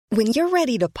When you're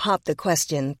ready to pop the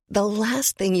question, the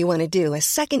last thing you want to do is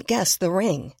second-guess the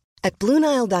ring. At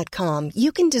BlueNile.com,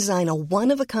 you can design a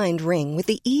one-of-a-kind ring with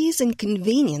the ease and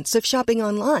convenience of shopping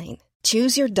online.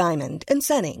 Choose your diamond and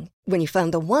setting. When you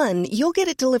find the one, you'll get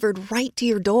it delivered right to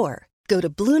your door. Go to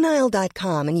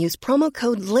BlueNile.com and use promo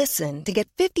code LISTEN to get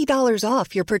 $50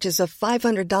 off your purchase of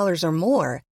 $500 or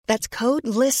more. That's code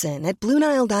LISTEN at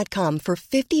BlueNile.com for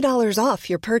 $50 off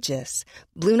your purchase.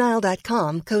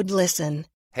 BlueNile.com, code LISTEN.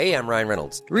 Hey, I'm Ryan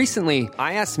Reynolds. Recently,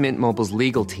 I asked Mint Mobile's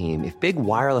legal team if big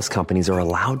wireless companies are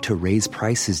allowed to raise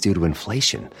prices due to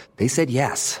inflation. They said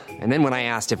yes. And then when I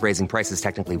asked if raising prices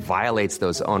technically violates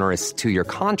those onerous two-year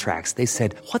contracts, they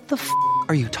said, "What the f***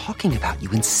 are you talking about,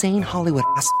 you insane Hollywood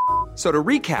ass?" So to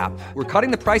recap, we're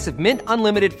cutting the price of Mint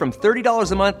Unlimited from $30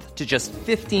 a month to just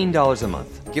 $15 a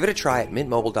month. Give it a try at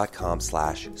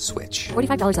mintmobile.com/switch.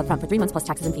 $45 up front for 3 months plus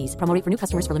taxes and fees. Promo rate for new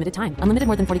customers for limited time. Unlimited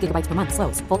more than 40 gigabytes per month.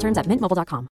 Slows full terms at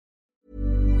mintmobile.com.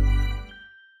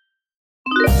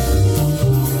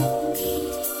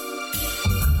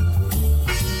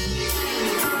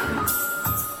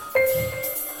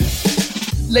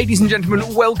 Ladies and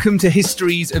gentlemen, welcome to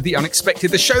Histories of the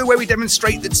Unexpected, the show where we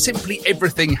demonstrate that simply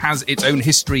everything has its own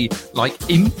history, like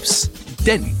imps,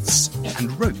 dents,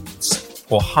 and roads.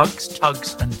 Or hugs,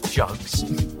 tugs, and jugs.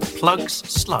 Plugs,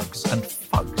 slugs, and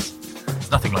fugs.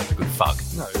 There's nothing like a good fug.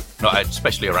 No. Not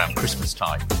especially around Christmas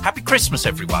time. Happy Christmas,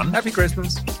 everyone. Happy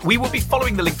Christmas. We will be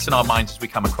following the links in our minds as we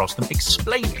come across them,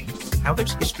 explaining how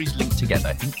those histories link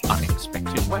together in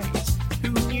unexpected ways. Who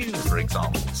knew, for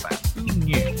example, Sam, who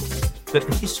knew that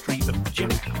the history of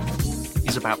Japan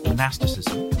is about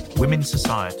monasticism, women's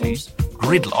societies,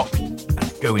 gridlock,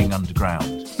 and going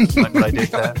underground? Like what I did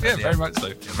there? Yeah, very much so.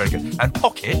 Yeah, very good. And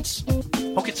pockets.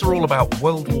 Pockets are all about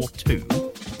World War II,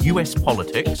 US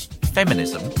politics,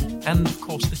 feminism, and, of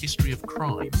course, the history of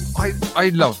crime. I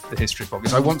love the history of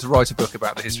pockets. I want to write a book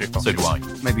about the history of pockets. So do I.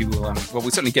 Maybe we'll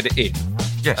certainly get it in.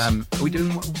 Yes. Are we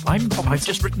doing I've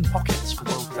just written pockets for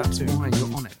World War That's II. why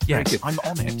you're on it. Yes, I'm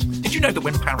on it. Did you know that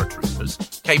when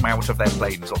paratroopers came out of their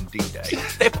planes on D-Day,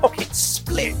 their pockets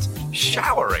split,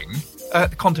 showering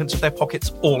the contents of their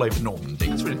pockets all over Normandy?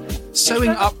 It's really... Sewing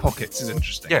up pockets is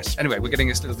interesting. Yes. Anyway, we're getting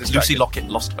a little distracted. Lucy Lockett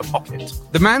lost her pocket.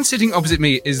 The man sitting opposite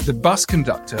me is the bus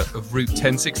conductor of Route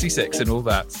 1066 and all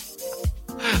that.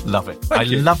 Love it. Thank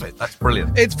you. Love it. That's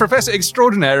brilliant. It's Professor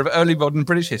Extraordinaire of Early Modern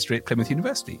British History at Plymouth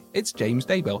University. It's James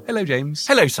Daybell. Hello, James.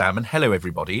 Hello, Sam, and hello,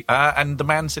 everybody. And the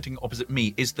man sitting opposite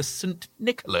me is the St.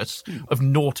 Nicholas of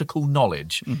nautical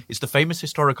knowledge. It's the famous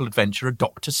historical adventurer,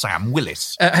 Dr. Sam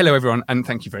Willis. Hello, everyone, and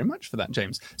thank you very much for that,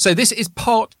 James. So this is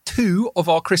part 2 of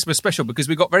our Christmas special because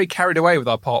we got very carried away with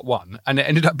our part 1, and it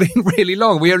ended up being really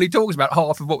long. We only talked about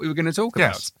half of what we were going to talk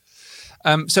about.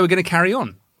 So we're going to carry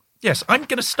on. Yes, I'm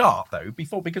going to start, though,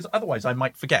 because otherwise I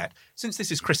might forget. Since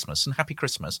this is Christmas, and happy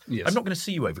Christmas, yes. I'm not going to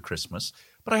see you over Christmas,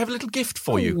 but I have a little gift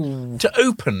for you to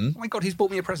open. Oh, my God, he's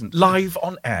bought me a present. Live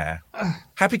on air.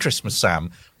 Happy Christmas, Sam.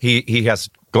 He has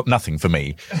got nothing for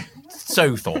me.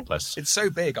 So thoughtless. It's so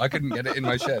big, I couldn't get it in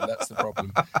my shed. That's the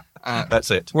problem.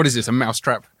 That's it. What is this, a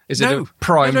mousetrap? Is it a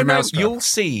primed mousetrap? You'll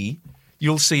see,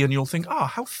 and you'll think,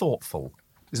 how thoughtful.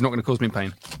 It's not going to cause me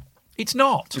pain. It's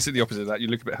not. It's the opposite of that. You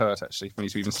look a bit hurt, actually, when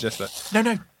you even suggest that.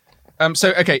 No.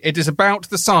 Okay, it is about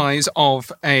the size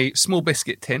of a small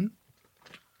biscuit tin.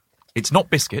 It's not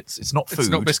biscuits. It's not food. It's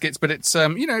not biscuits, but it's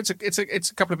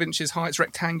it's a couple of inches high. It's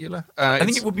rectangular. I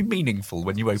think it will be meanussul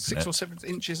when you open 6 it. or 7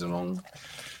 inches long.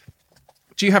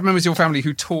 Do you have members of your family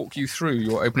who talk you through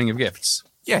your opening of gifts?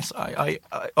 Yes, I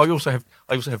also have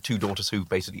 2 daughters who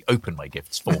basically open my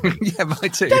gifts for me. Yeah, mine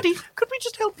too. Daddy, could we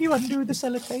just help you undo the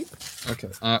sellotape? Okay.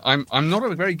 I'm not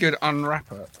a very good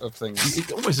unwrapper of things.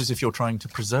 It's almost as if you're trying to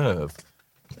preserve.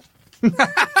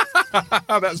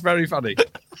 That's very funny.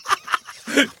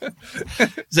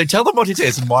 So tell them what it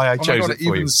is and why I chose it for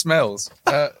you. It even smells.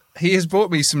 He has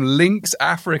bought me some Lynx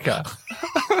Africa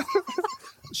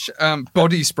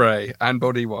body spray and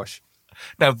body wash.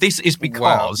 Now, this is because...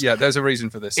 Wow. Yeah, there's a reason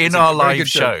for this. In our live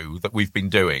show that we've been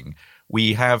doing,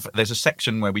 there's a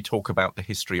section where we talk about the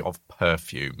history of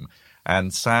perfume.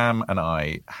 And Sam and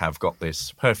I have got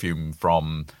this perfume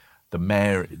from the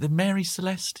Mary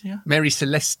Celestia? Mary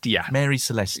Celestia. Mary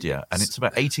Celestia. And it's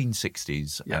about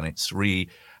 1860s. Yeah.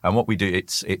 And what we do,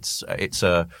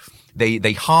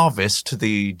 they harvest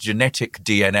the genetic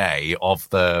DNA of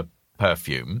the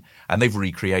perfume and they've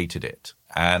recreated it.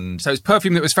 And so it's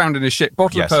perfume that was found in a ship,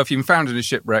 bottle of perfume found in a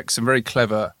shipwreck. Some very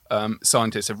clever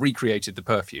scientists have recreated the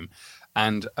perfume.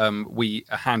 and we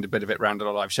hand a bit of it around at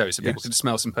our live show so people can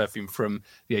smell some perfume from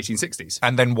the 1860s.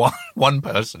 And then one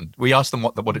person, we asked them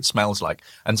what it smells like,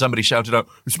 and somebody shouted out,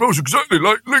 "It smells exactly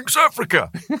like Lynx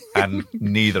Africa." And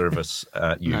neither of us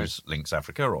use Lynx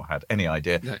Africa or had any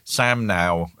idea. No. Sam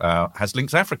now has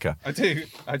Lynx Africa. I do.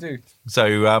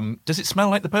 So does it smell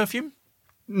like the perfume?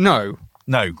 No.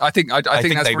 I think that's I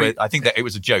think that it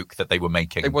was a joke that they were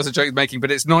making. It was a joke making,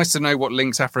 but it's nice to know what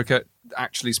Lynx Africa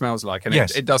actually smells like, and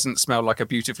it doesn't smell like a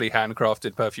beautifully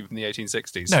handcrafted perfume from the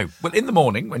 1860s. No, well, in the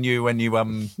morning when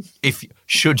you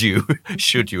should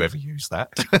you ever use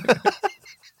that,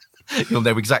 you'll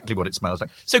know exactly what it smells like.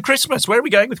 So Christmas, where are we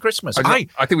going with Christmas? I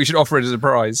think we should offer it as a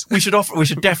prize. We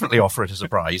should definitely offer it as a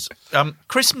prize.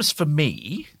 Christmas for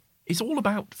me is all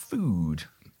about food.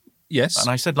 Yes.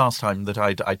 And I said last time that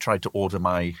I tried to order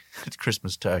my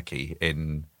Christmas turkey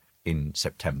in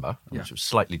September, which was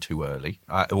slightly too early.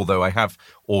 Although I have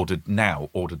ordered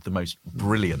the most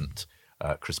brilliant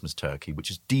Christmas turkey,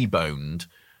 which is deboned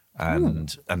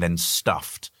and then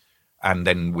stuffed, and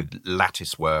then with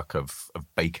lattice work of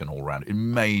bacon all around.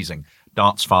 Amazing.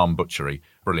 Darts Farm Butchery.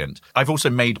 Brilliant. I've also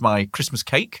made my Christmas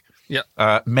cake. Yeah.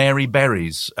 Mary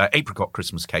Berry's apricot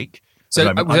Christmas cake. So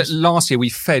last year we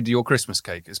fed your Christmas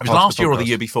cake. It was last year or the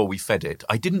year before we fed it.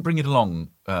 I didn't bring it along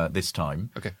this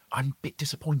time. Okay. I'm a bit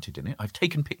disappointed in it. I've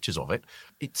taken pictures of it.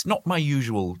 It's not my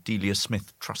usual Delia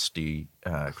Smith trusty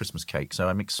Christmas cake, so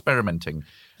I'm experimenting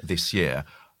this year.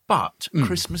 But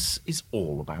Christmas is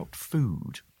all about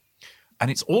food.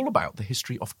 And it's all about the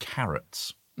history of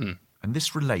carrots. And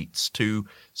this relates to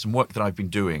some work that I've been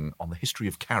doing on the history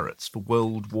of carrots for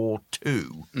World War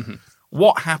II. Mm-hmm.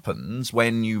 What happens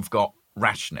when you've got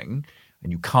rationing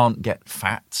and you can't get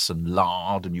fats and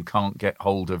lard and you can't get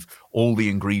hold of all the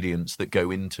ingredients that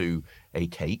go into a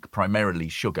cake, primarily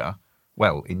sugar?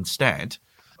 Well, instead,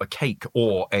 a cake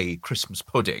or a Christmas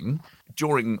pudding,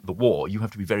 during the war, you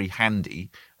have to be very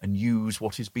handy and use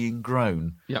what is being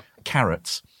grown. Yep.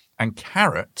 Carrots. And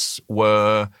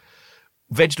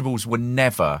vegetables were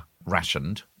never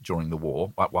rationed during the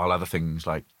war, while other things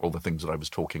like all the things that I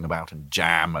was talking about and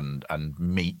jam and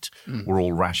meat were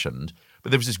all rationed.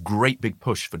 But there was this great big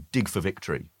push for dig for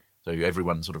victory. So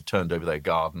everyone sort of turned over their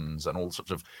gardens, and all sorts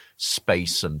of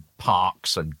space and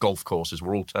parks and golf courses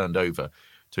were all turned over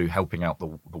to helping out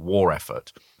the war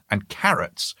effort. And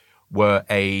carrots were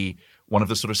one of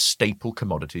the sort of staple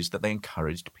commodities that they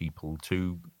encouraged people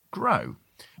to grow.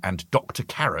 And Dr.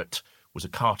 Carrot was a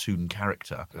cartoon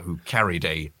character who carried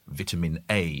a vitamin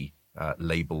A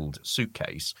labelled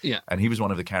suitcase. Yeah. And he was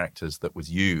one of the characters that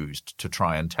was used to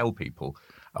try and tell people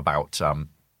about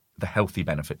the healthy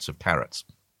benefits of carrots.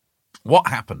 What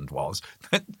happened was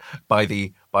that by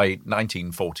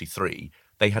 1943,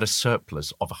 they had a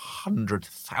surplus of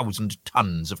 100,000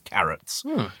 tons of carrots.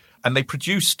 And they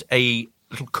produced a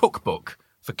little cookbook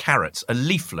for carrots, a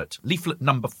leaflet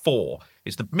number 4.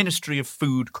 It's the Ministry of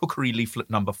Food Cookery leaflet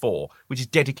number 4, which is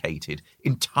dedicated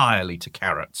entirely to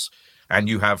carrots. And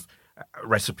you have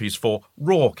recipes for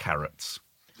raw carrots,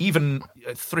 even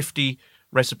thrifty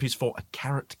recipes for a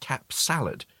carrot cap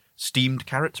salad, steamed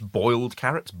carrots, boiled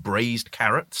carrots, braised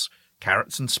carrots,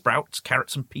 carrots and sprouts,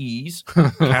 carrots and peas,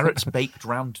 carrots baked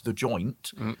round the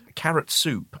joint, carrot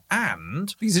soup,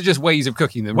 and... These are just ways of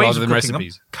cooking them rather than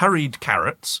recipes. Curried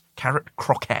carrots, carrot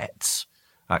croquettes,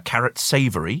 carrot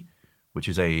savoury, which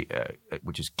is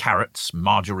carrots,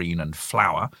 margarine and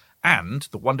flour, and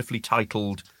the wonderfully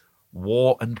titled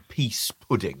War and Peace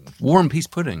Pudding. War and Peace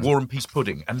Pudding. War and Peace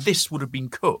Pudding. And this would have been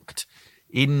cooked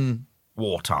in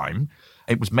wartime.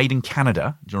 It was made in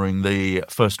Canada during the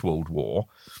First World War.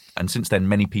 And since then,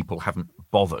 many people haven't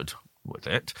bothered with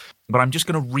it. But I'm just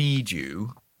going to read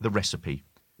you the recipe.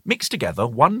 Mix together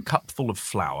 1 cupful of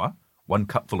flour, 1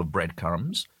 cupful of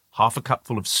breadcrumbs, half a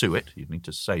cupful of suet, you'd need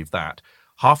to save that,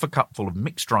 half a cupful of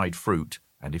mixed dried fruit,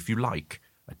 and if you like,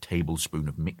 a tablespoon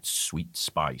of mixed sweet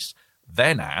spice.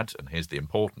 Then add, and here's the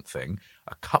important thing,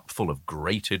 a cupful of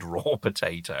grated raw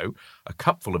potato, a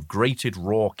cupful of grated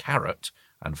raw carrot,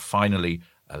 and finally,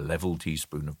 a level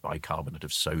teaspoon of bicarbonate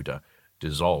of soda,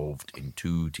 dissolved in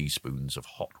 2 teaspoons of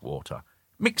hot water.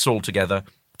 Mix all together,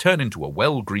 turn into a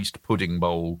well-greased pudding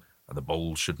bowl, and the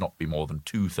bowl should not be more than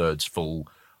 2/3 full.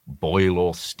 Boil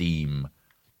or steam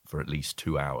for at least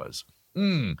 2 hours.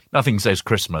 Nothing says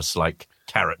Christmas like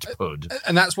carrot pud.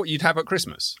 And that's what you'd have at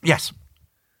Christmas? Yes.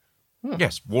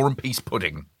 Yes, War and Peace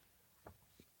pudding.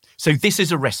 So this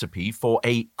is a recipe for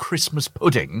a Christmas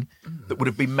pudding that would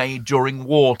have been made during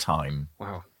wartime.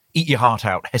 Wow. Eat your heart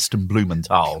out, Heston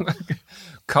Blumenthal.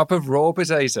 Cup of raw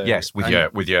potato. Yes,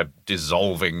 with your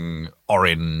dissolving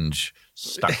orange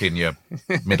stuck in your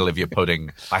middle of your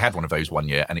pudding. I had one of those one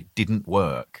year and it didn't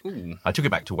work. Ooh. I took it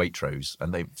back to Waitrose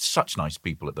and they're such nice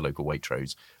people at the local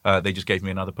Waitrose. They just gave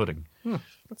me another pudding.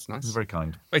 That's nice. It was very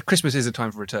kind. Wait, Christmas is a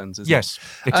time for returns, isn't Yes,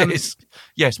 it? it is.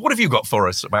 Yes. What have you got for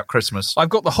us about Christmas? I've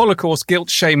got the Holocaust, guilt,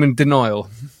 shame and denial.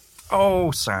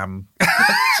 Oh, Sam.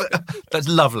 That's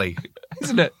lovely.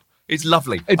 Isn't it? It's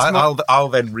lovely. I'll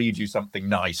then read you something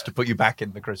nice to put you back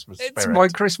in the Christmas spirit. It's my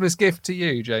Christmas gift to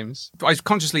you, James. I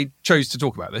consciously chose to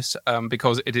talk about this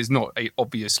because it is not a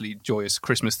obviously joyous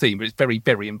Christmas theme, but it's very,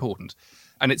 very important.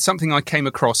 And it's something I came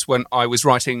across when I was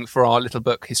writing for our little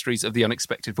book, Histories of the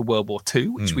Unexpected for World War II,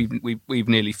 which we've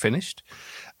nearly finished.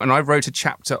 And I wrote a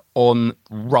chapter on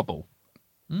rubble.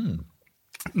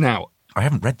 Now, I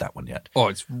haven't read that one yet. Oh,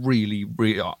 it's really,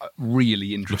 really,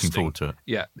 really interesting. Looking forward to it.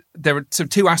 Yeah. There are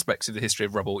two aspects of the history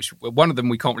of rubble, which one of them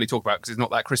we can't really talk about because it's not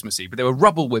that Christmassy, but there were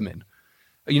rubble women.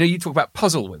 You know, you talk about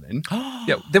puzzle women.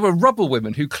 Yeah, there were rubble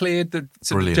women who cleared the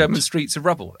German streets of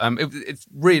rubble. It's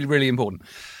really, really important.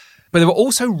 But there were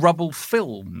also rubble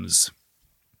films.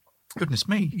 Goodness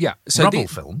me. Yeah. So rubble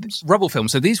films? Rubble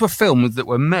films. So these were films that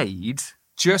were made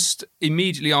just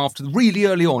immediately after, really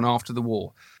early on after the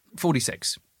war,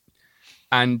 1946.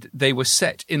 And they were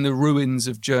set in the ruins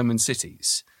of German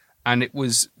cities. And it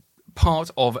was part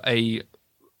of a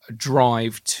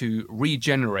drive to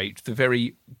regenerate the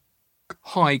very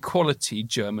high-quality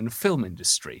German film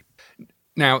industry.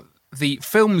 Now, the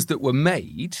films that were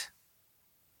made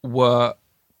were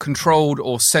controlled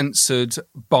or censored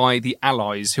by the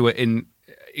Allies who were in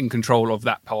control of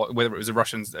that part, whether it was the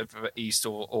Russians east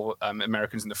or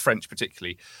Americans and the French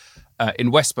particularly, in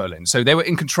West Berlin. So they were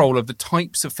in control of the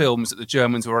types of films that the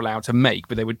Germans were allowed to make,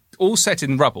 but they were all set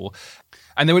in rubble.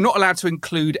 And they were not allowed to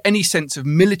include any sense of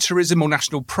militarism or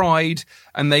national pride,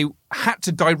 and they had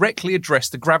to directly address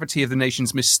the gravity of the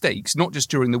nation's mistakes, not just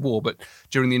during the war, but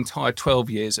during the entire 12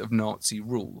 years of Nazi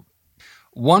rule.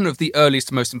 One of the earliest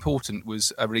and most important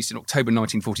was released in October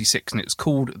 1946, and it was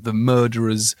called The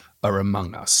Murderers Are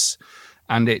Among Us.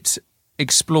 And it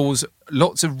explores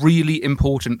lots of really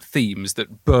important themes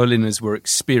that Berliners were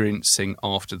experiencing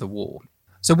after the war.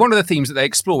 So one of the themes that they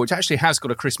explore, which actually has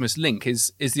got a Christmas link,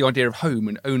 is the idea of home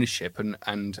and ownership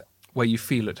and where you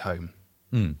feel at home,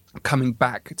 coming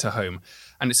back to home.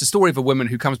 And it's the story of a woman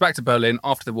who comes back to Berlin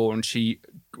after the war, and she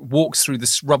walks through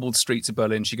the rubbled streets of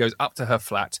Berlin. She goes up to her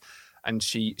flat, and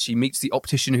she meets the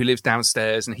optician who lives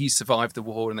downstairs, and he's survived the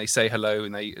war, and they say hello,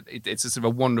 and it's a sort of a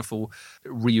wonderful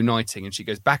reuniting. And she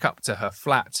goes back up to her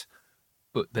flat,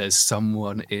 but there's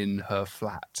someone in her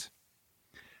flat.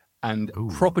 And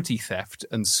property theft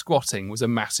and squatting was a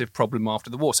massive problem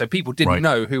after the war. So people didn't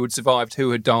know who had survived,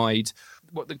 who had died,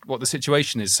 what the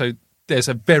situation is. So there's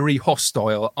a very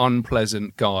hostile,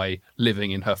 unpleasant guy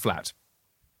living in her flat.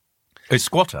 A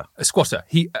squatter? A squatter.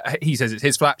 He says it's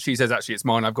his flat. She says, actually, it's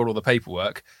mine. I've got all the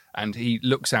paperwork. And he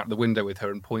looks out the window with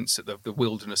her and points at the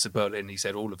wilderness of Berlin. He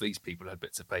said, all of these people had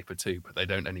bits of paper too, but they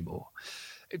don't anymore.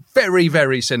 Very,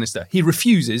 very sinister. He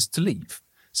refuses to leave.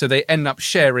 So they end up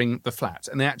sharing the flat,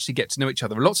 and they actually get to know each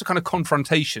other. Lots of kind of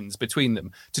confrontations between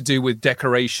them to do with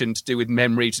decoration, to do with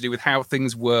memory, to do with how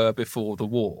things were before the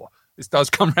war. This does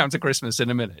come round to Christmas in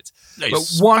a minute.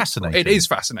 It's fascinating. It is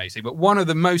fascinating, but one of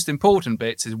the most important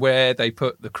bits is where they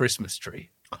put the Christmas tree.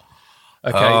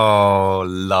 Okay. Oh,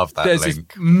 love that There's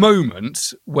link. this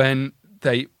moment when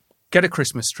they get a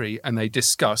Christmas tree and they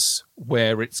discuss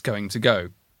where it's going to go.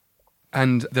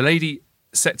 And the lady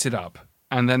sets it up.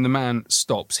 And then the man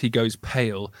stops, he goes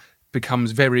pale,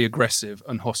 becomes very aggressive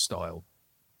and hostile.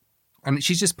 And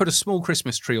she's just put a small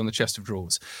Christmas tree on the chest of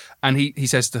drawers. And he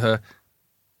says to her,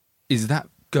 is that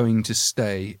going to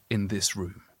stay in this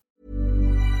room?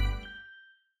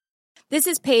 This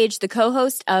is Paige, the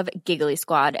co-host of Giggly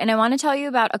Squad. And I want to tell you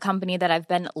about a company that I've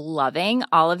been loving,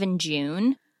 Olive &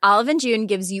 June. Olive & June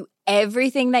gives you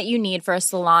everything that you need for a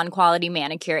salon-quality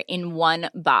manicure in one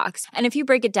box. And if you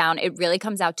break it down, it really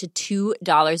comes out to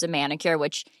 $2 a manicure,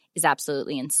 which is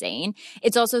absolutely insane.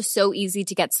 It's also so easy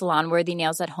to get salon-worthy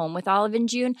nails at home with Olive &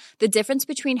 June. The difference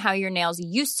between how your nails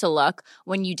used to look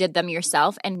when you did them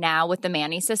yourself and now with the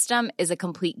Mani system is a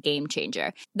complete game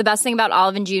changer. The best thing about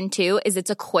Olive & June, too, is it's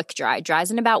a quick dry. Dries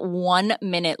in about 1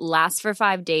 minute, lasts for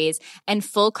 5 days, and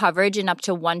full coverage in up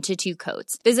to 1 to 2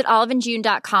 coats. Visit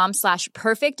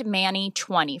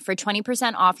oliveandjune.com/perfectmani20 for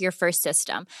 20% off your first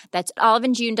system. That's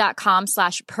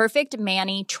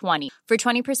oliveandjune.com/perfectmani20 for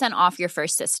 20% off your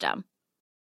first system.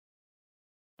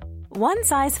 One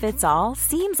size fits all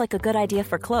seems like a good idea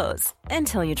for clothes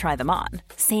until you try them on.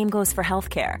 Same goes for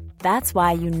healthcare. That's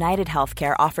why United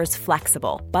Healthcare offers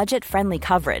flexible, budget-friendly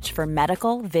coverage for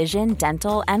medical, vision,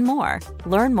 dental, and more.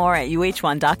 Learn more at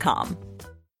uh1.com.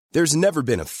 There's never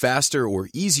been a faster or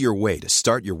easier way to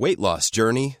start your weight loss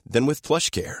journey than with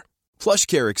PlushCare.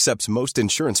 PlushCare accepts most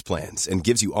insurance plans and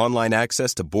gives you online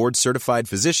access to board-certified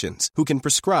physicians who can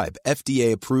prescribe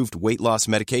FDA-approved weight loss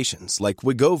medications like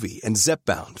Wegovy and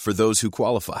Zepbound for those who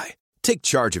qualify. Take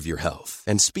charge of your health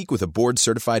and speak with a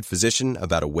board-certified physician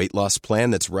about a weight loss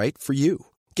plan that's right for you.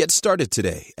 Get started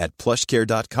today at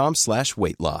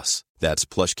plushcare.com/weight loss. That's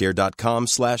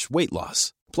plushcare.com/weight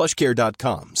loss.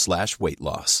 plushcare.com/weight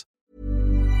loss.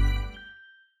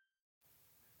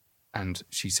 And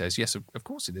she says, yes, of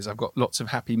course it is. I've got lots of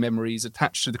happy memories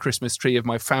attached to the Christmas tree of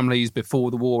my family's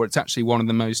before the war. It's actually one of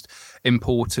the most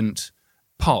important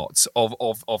parts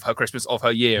of her Christmas, of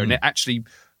her year. And it actually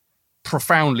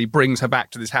profoundly brings her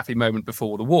back to this happy moment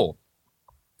before the war.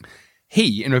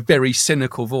 He, in a very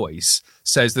cynical voice,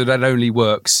 says that it only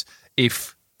works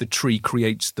if the tree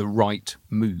creates the right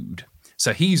mood.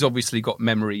 So he's obviously got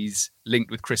memories linked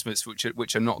with Christmas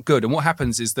which are not good. And what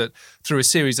happens is that through a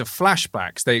series of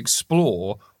flashbacks, they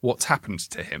explore what's happened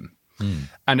to him.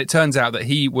 And it turns out that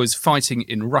he was fighting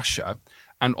in Russia,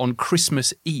 and on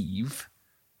Christmas Eve,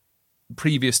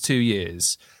 previous 2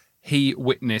 years, he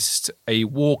witnessed a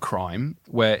war crime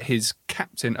where his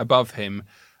captain above him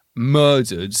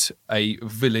murdered a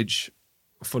village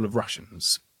full of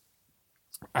Russians.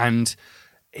 And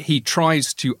he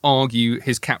tries to argue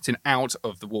his captain out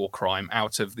of the war crime,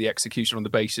 out of the execution on the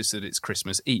basis that it's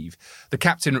Christmas Eve. The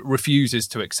captain refuses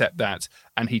to accept that,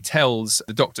 and he tells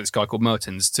the doctor, this guy called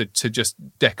Mertens, to just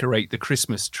decorate the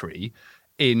Christmas tree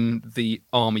in the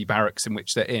army barracks in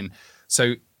which they're in.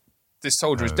 So this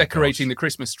soldier is decorating the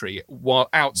Christmas tree while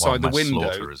outside the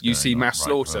window you see mass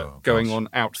slaughter going on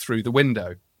out through the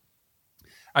window.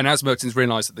 And as Mertens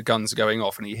realises that the guns are going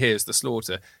off and he hears the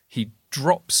slaughter, he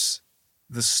drops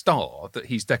the star that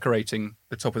he's decorating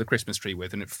the top of the Christmas tree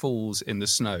with, and it falls in the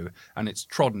snow and it's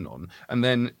trodden on. And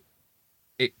then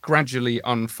it gradually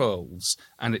unfurls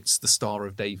and it's the Star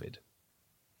of David.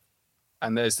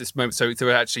 And there's this moment, so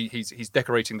actually he's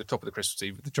decorating the top of the Christmas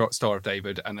tree with the Star of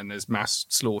David, and then there's mass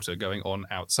slaughter going on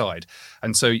outside.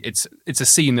 And so it's a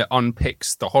scene that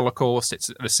unpicks the Holocaust.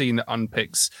 It's a scene that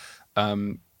unpicks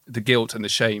the guilt and the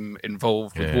shame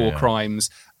involved with war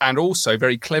crimes, and also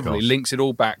very cleverly links it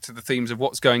all back to the themes of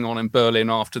what's going on in Berlin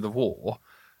after the war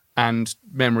and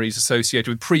memories associated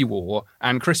with pre-war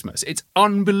and Christmas. It's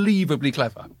unbelievably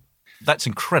clever. That's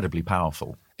incredibly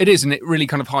powerful. It is, and it really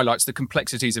kind of highlights the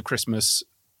complexities of Christmas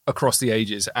across the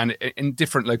ages and in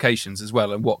different locations as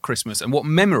well, and what Christmas and what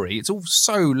memory, it's all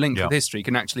so linked with history,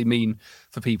 can actually mean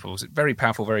for people. It's very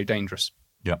powerful, very dangerous.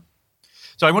 Yeah.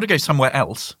 So I want to go somewhere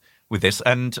else with this.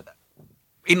 And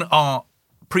in our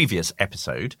previous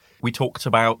episode, we talked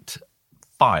about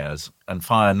fires and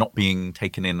fire not being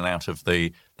taken in and out of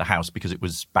the house because it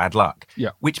was bad luck. Yeah.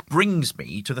 Which brings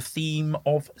me to the theme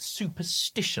of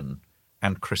superstition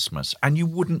and Christmas. And you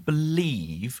wouldn't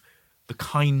believe the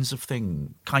kinds of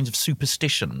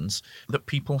superstitions that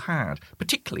people had,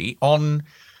 particularly on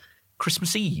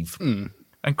Christmas Eve.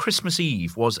 And Christmas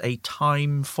Eve was a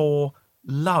time for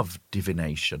love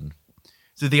divination.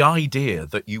 So the idea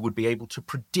that you would be able to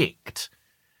predict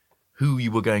who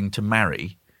you were going to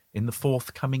marry in the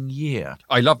forthcoming year.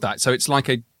 I love that. So it's like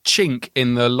a chink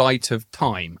in the light of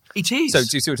time. It is. So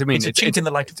do you see what I mean? It's a chink in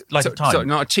the light of time. So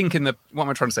not a chink in the, what am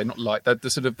I trying to say? Not light, the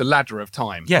sort of the ladder of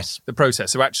time. Yes. The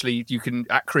process. So actually you can,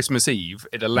 at Christmas Eve,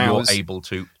 it allows... You're able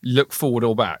to... look forward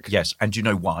or back. Yes. And do you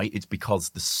know why? It's because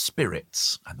the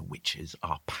spirits and the witches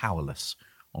are powerless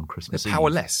on Christmas Eve.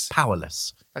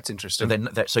 Powerless. That's interesting.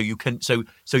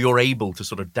 So you're able to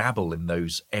sort of dabble in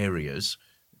those areas,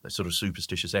 the sort of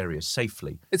superstitious areas,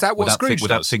 safely. Is that what Scrooge does?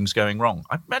 Without things going wrong.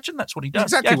 I imagine that's what he does.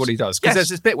 Exactly what he does. Because there's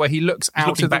this bit where he looks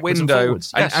out of the window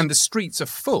and the streets are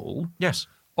full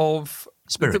of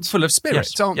spirits. Full of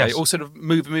spirits, aren't they? All sort of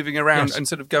moving around and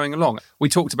sort of going along. We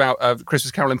talked about Christmas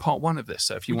Carol in part 1 of this,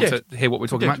 so if you want to hear what we're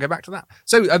talking about, go back to that.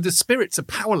 So the spirits are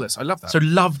powerless. I love that. So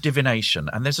love divination.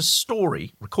 And there's a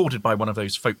story recorded by one of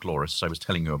those folklorists I was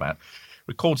telling you about.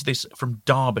 Records this from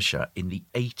Derbyshire in the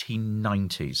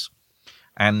 1890s.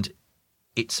 And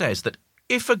it says that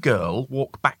if a girl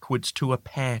walk backwards to a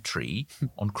pear tree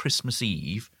on Christmas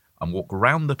Eve and walk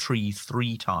round the tree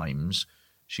 3 times,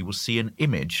 she will see an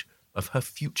image of her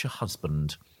future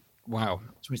husband. Wow.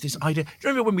 So it's this idea. Do you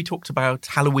remember when we talked about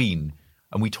Halloween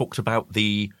and we talked about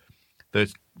the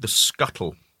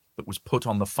scuttle that was put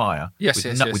on the fire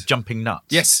with jumping nuts?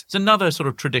 Yes. It's another sort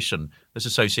of tradition that's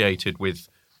associated with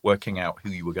working out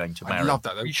who you were going to marry. I love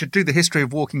that, though. You should do the history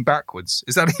of walking backwards.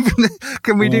 Is that even...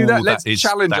 Can we do that? Let's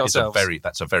challenge ourselves.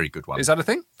 That's a very good one. Is that a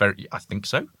thing? I think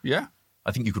so. Yeah.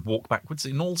 I think you could walk backwards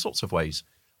in all sorts of ways.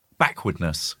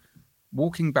 Backwardness.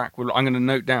 Walking backward. I'm going to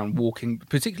note down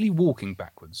particularly walking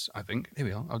backwards, I think. Here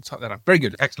we are. I'll type that up. Very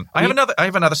good. Excellent. I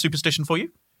have another superstition for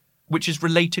you, which is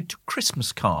related to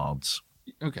Christmas cards.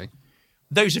 Okay.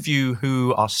 Those of you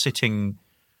who are sitting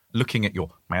looking at your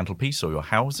mantelpiece or your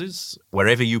houses,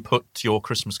 wherever you put your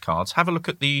Christmas cards, have a look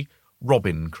at the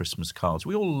robin Christmas cards.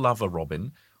 We all love a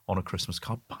robin on a Christmas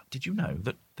card, but did you know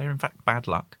that they're in fact bad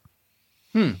luck?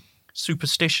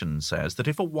 Superstition says that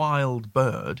if a wild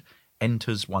bird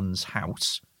enters one's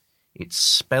house, it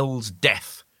spells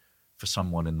death for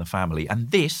someone in the family.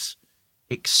 And this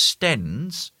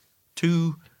extends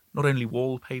to not only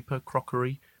wallpaper,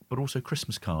 crockery, but also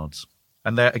Christmas cards.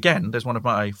 And there, again, there's one of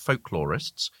my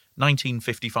folklorists,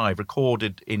 1955,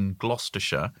 recorded in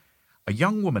Gloucestershire. A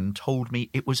young woman told me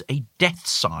it was a death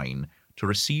sign to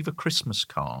receive a Christmas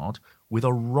card with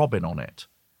a robin on it.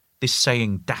 This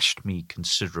saying dashed me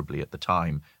considerably at the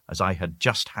time, as I had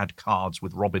just had cards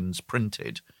with robins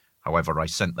printed. However, I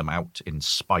sent them out in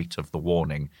spite of the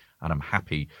warning, and I'm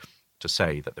happy to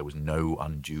say that there was no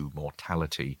undue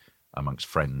mortality amongst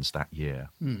friends that year.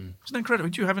 Isn't that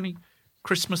incredible? Do you have any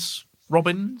Christmas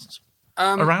robins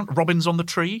around? Robins on the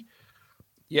tree?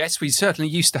 Yes, we certainly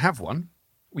used to have one.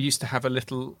 We used to have a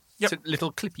little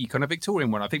clippy kind of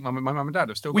Victorian one. I think my mum and dad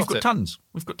have still got it.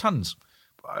 We've got tons.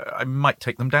 I might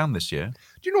take them down this year.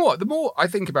 Do you know what? The more I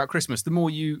think about Christmas, the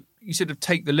more you sort of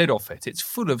take the lid off it. It's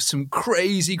full of some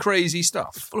crazy, crazy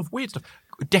stuff. It's full of weird stuff.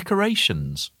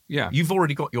 Decorations. Yeah. You've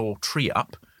already got your tree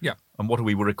up. Yeah. And what are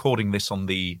we? We're recording this on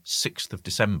the 6th of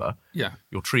December. Yeah.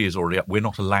 Your tree is already up. We're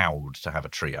not allowed to have a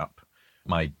tree up.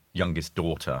 My youngest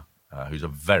daughter, who's a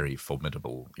very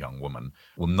formidable young woman,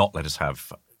 will not let us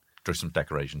have Christmas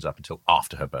decorations up until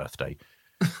after her birthday,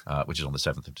 which is on the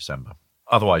 7th of December.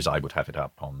 Otherwise, I would have it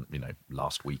up on,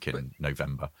 last week in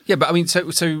November. Yeah, but I mean,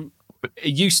 so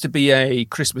it used to be a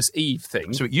Christmas Eve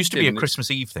thing. So it used to be a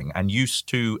Christmas Eve thing and used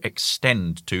to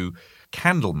extend to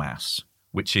Candlemas,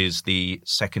 which is the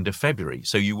 2nd of February.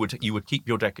 So you would keep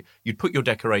you'd put your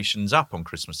decorations up on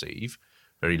Christmas Eve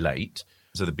very late.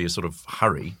 So there'd be a sort of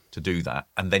hurry to do that,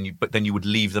 and then you would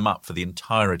leave them up for the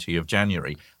entirety of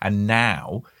January. And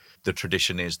now the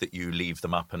tradition is that you leave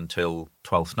them up until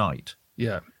 12th night.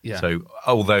 Yeah, yeah. So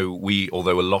although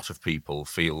a lot of people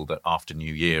feel that after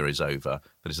New Year is over,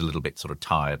 that it's a little bit sort of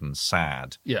tired and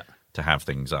sad to have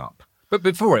things up. But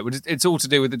before it's all to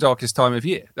do with the darkest time of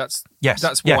year. That's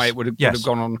why it would have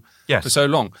gone on for so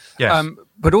long. Yes.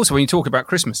 But also when you talk about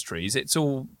Christmas trees, it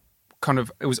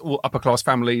was all upper class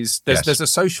families. There's a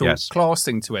social class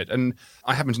thing to it. And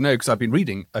I happen to know, because I've been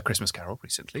reading A Christmas Carol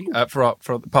recently for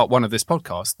part one of this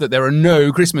podcast, that there are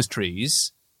no Christmas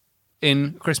trees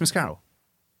in Christmas Carol.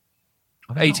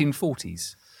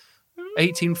 1840s.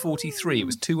 1843. It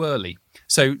was too early.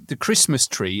 So the Christmas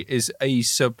tree is a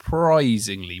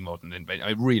surprisingly modern invention.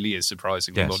 It really is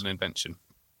surprisingly modern invention.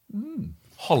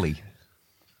 Holly.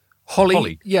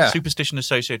 Holly. Yeah. Superstition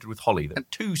associated with holly. There are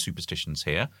two superstitions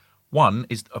here. One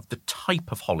is of the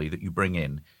type of holly that you bring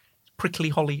in. Prickly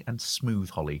holly and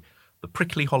smooth holly. The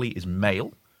prickly holly is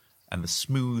male and the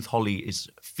smooth holly is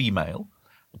female.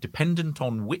 Dependent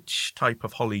on which type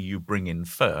of holly you bring in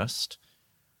first,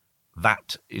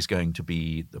 that is going to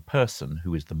be the person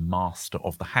who is the master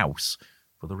of the house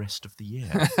for the rest of the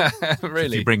year. Really?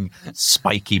 If you bring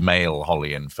spiky male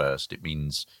holly in first, it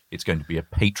means it's going to be a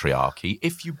patriarchy.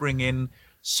 If you bring in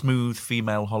smooth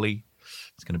female holly,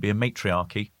 it's going to be a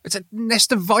matriarchy. It's a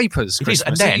nest of vipers, Christmas.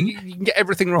 And then you can get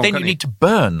everything wrong. Then you need to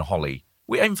burn holly.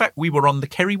 In fact, we were on the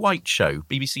Kerry White show,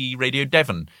 BBC Radio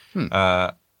Devon,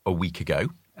 a week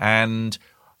ago, and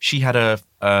she had a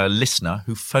listener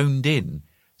who phoned in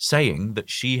saying that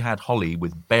she had holly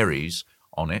with berries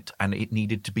on it and it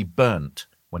needed to be burnt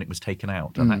when it was taken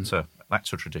out. And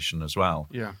that's a tradition as well.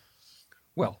 Yeah.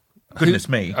 Well, goodness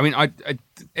me. I mean,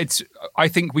 I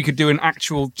think we could do an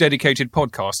actual dedicated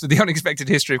podcast to the unexpected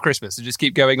history of Christmas and just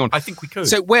keep going on. I think we could.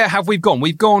 So where have we gone?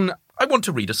 We've gone... I want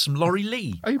to read us some Laurie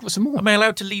Lee. Oh, you've got some more? Am I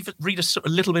allowed to read us a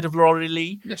little bit of Laurie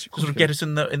Lee? Yes, of course. To sort of get us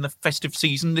in the festive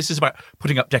season. This is about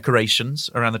putting up decorations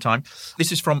around the time.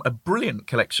 This is from a brilliant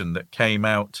collection that came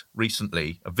out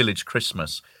recently, A Village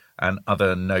Christmas, and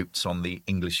other notes on the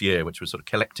English year, which was sort of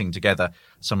collecting together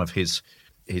some of his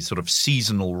sort of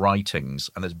seasonal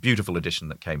writings. And there's a beautiful edition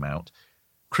that came out.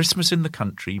 Christmas in the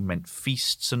country meant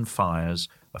feasts and fires,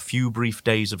 a few brief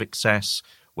days of excess,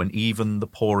 when even the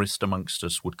poorest amongst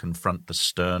us would confront the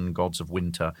stern gods of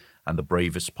winter and the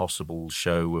bravest possible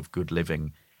show of good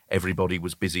living. Everybody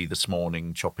was busy this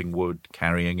morning chopping wood,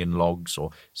 carrying in logs,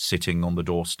 or sitting on the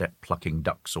doorstep plucking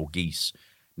ducks or geese.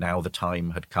 Now the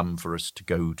time had come for us to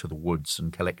go to the woods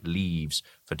and collect leaves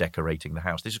for decorating the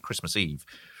house. This is Christmas Eve.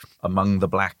 Among the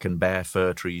black and bare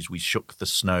fir trees, we shook the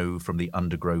snow from the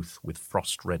undergrowth with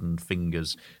frost-reddened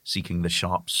fingers, seeking the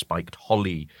sharp-spiked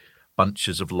holly,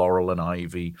 bunches of laurel and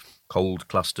ivy, cold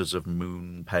clusters of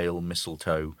moon-pale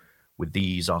mistletoe. With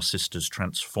these, our sisters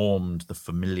transformed the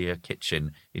familiar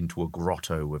kitchen into a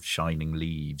grotto of shining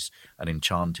leaves, an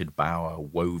enchanted bower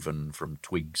woven from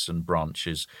twigs and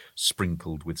branches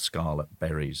sprinkled with scarlet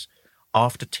berries.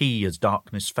 After tea, as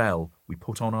darkness fell, we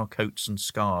put on our coats and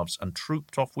scarves and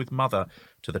trooped off with Mother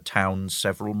to the town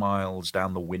several miles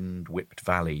down the wind-whipped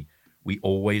valley. We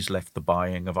always left the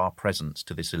buying of our presents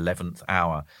to this 11th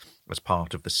hour as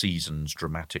part of the season's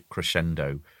dramatic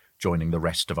crescendo, joining the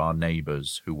rest of our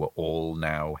neighbours who were all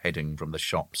now heading from the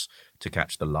shops to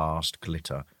catch the last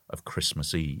glitter of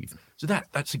Christmas Eve. So that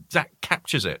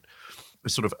captures it. The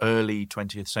sort of early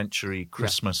 20th century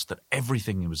Christmas, that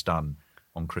everything was done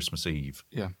on Christmas Eve.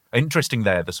 Yeah. Interesting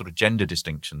there, the sort of gender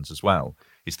distinctions as well.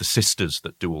 It's the sisters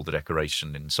that do all the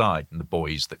decoration inside and the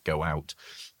boys that go out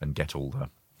and get all the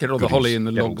holly and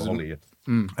the logs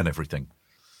and everything.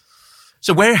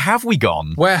 So where have we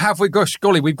gone? Where have we? Gosh,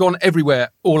 golly, we've gone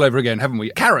everywhere all over again, haven't we?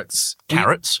 Carrots.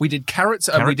 We did carrots.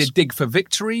 We did Dig for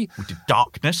Victory. We did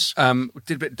Darkness. We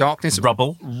did a bit of Darkness.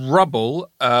 Rubble.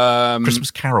 Christmas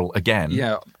Carol again.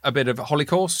 Yeah, a bit of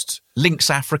Holocaust.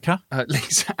 Links Africa.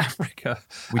 Links Africa.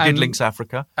 We did Links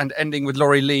Africa. And ending with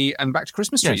Laurie Lee and Back to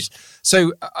Christmas Trees. Yes.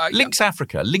 So Links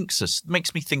Africa links us,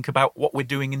 makes me think about what we're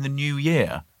doing in the new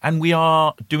year. And we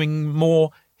are doing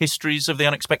more Histories of the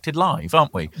Unexpected live,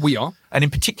 aren't we? We are. And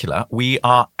in particular, we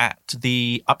are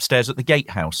upstairs at the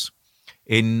Gatehouse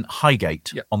in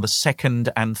Highgate on the 2nd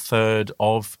and 3rd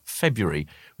of February.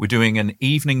 We're doing an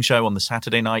evening show on the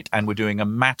Saturday night and we're doing a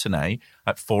matinee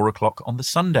at 4 o'clock on the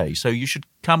Sunday. So you should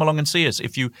come along and see us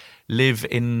if you live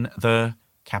in the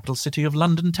capital city of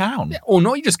London town. Yeah, or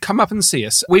not, you just come up and see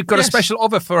us. We've got a special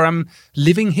offer for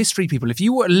living history people. If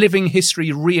you were a living history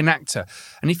reenactor,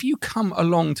 and if you come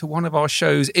along to one of our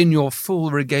shows in your full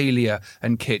regalia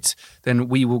and kit, then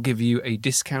we will give you a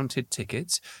discounted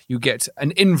ticket. You get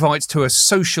an invite to a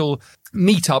social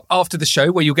meet-up after the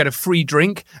show where you'll get a free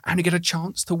drink and you get a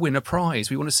chance to win a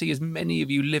prize. We want to see as many of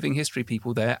you living history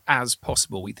people there as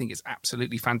possible. We think it's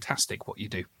absolutely fantastic what you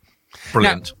do.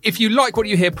 Brilliant. Now, if you like what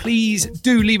you hear, please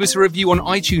do leave us a review on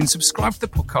iTunes, subscribe to the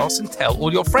podcast and tell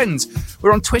all your friends.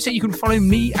 We're on Twitter. You can follow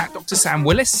me at Dr. Sam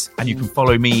Willis. And you can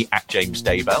follow me at James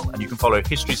Daybell. And you can follow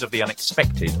Histories of the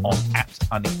Unexpected on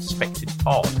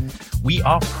 @UnexpectedPod. We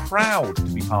are proud to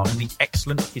be part of the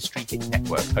excellent History Hit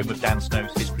Network, home of Dan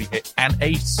Snow's History Hit and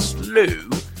a slew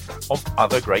of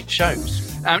other great shows.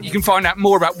 You can find out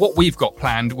more about what we've got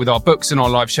planned with our books and our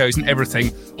live shows and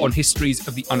everything on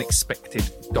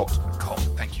historiesoftheunexpected.com.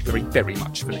 Thank you very, very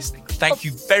much for listening. Thank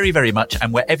you very, very much.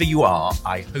 And wherever you are,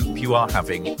 I hope you are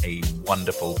having a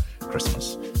wonderful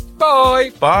Christmas. Bye.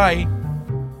 Bye.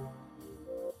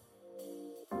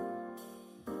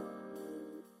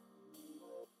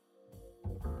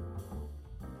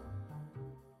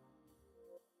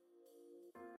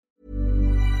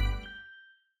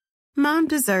 Mom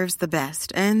deserves the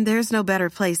best, and there's no better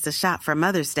place to shop for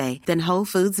Mother's Day than Whole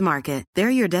Foods Market. They're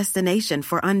your destination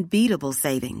for unbeatable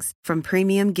savings, from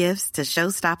premium gifts to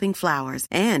show-stopping flowers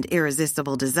and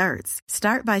irresistible desserts.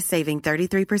 Start by saving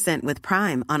 33% with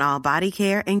Prime on all body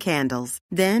care and candles.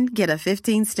 Then get a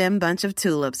 15-stem bunch of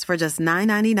tulips for just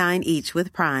 $9.99 each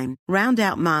with Prime. Round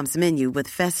out Mom's menu with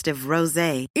festive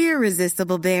rosé,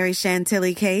 irresistible berry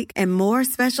chantilly cake, and more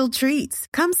special treats.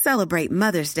 Come celebrate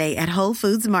Mother's Day at Whole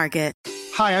Foods Market.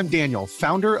 Hi, I'm Daniel,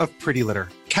 founder of Pretty Litter.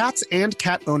 Cats and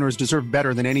cat owners deserve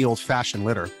better than any old-fashioned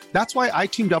litter. That's why I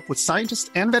teamed up with scientists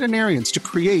and veterinarians to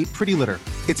create Pretty Litter.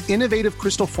 Its innovative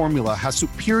crystal formula has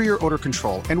superior odor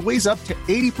control and weighs up to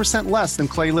 80% less than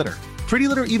clay litter. Pretty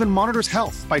Litter even monitors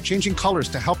health by changing colors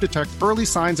to help detect early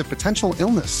signs of potential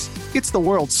illness. It's the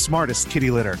world's smartest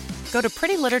kitty litter. Go to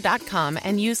prettylitter.com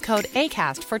and use code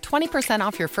ACAST for 20%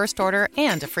 off your first order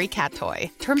and a free cat toy.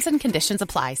 Terms and conditions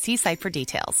apply. See site for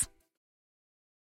details.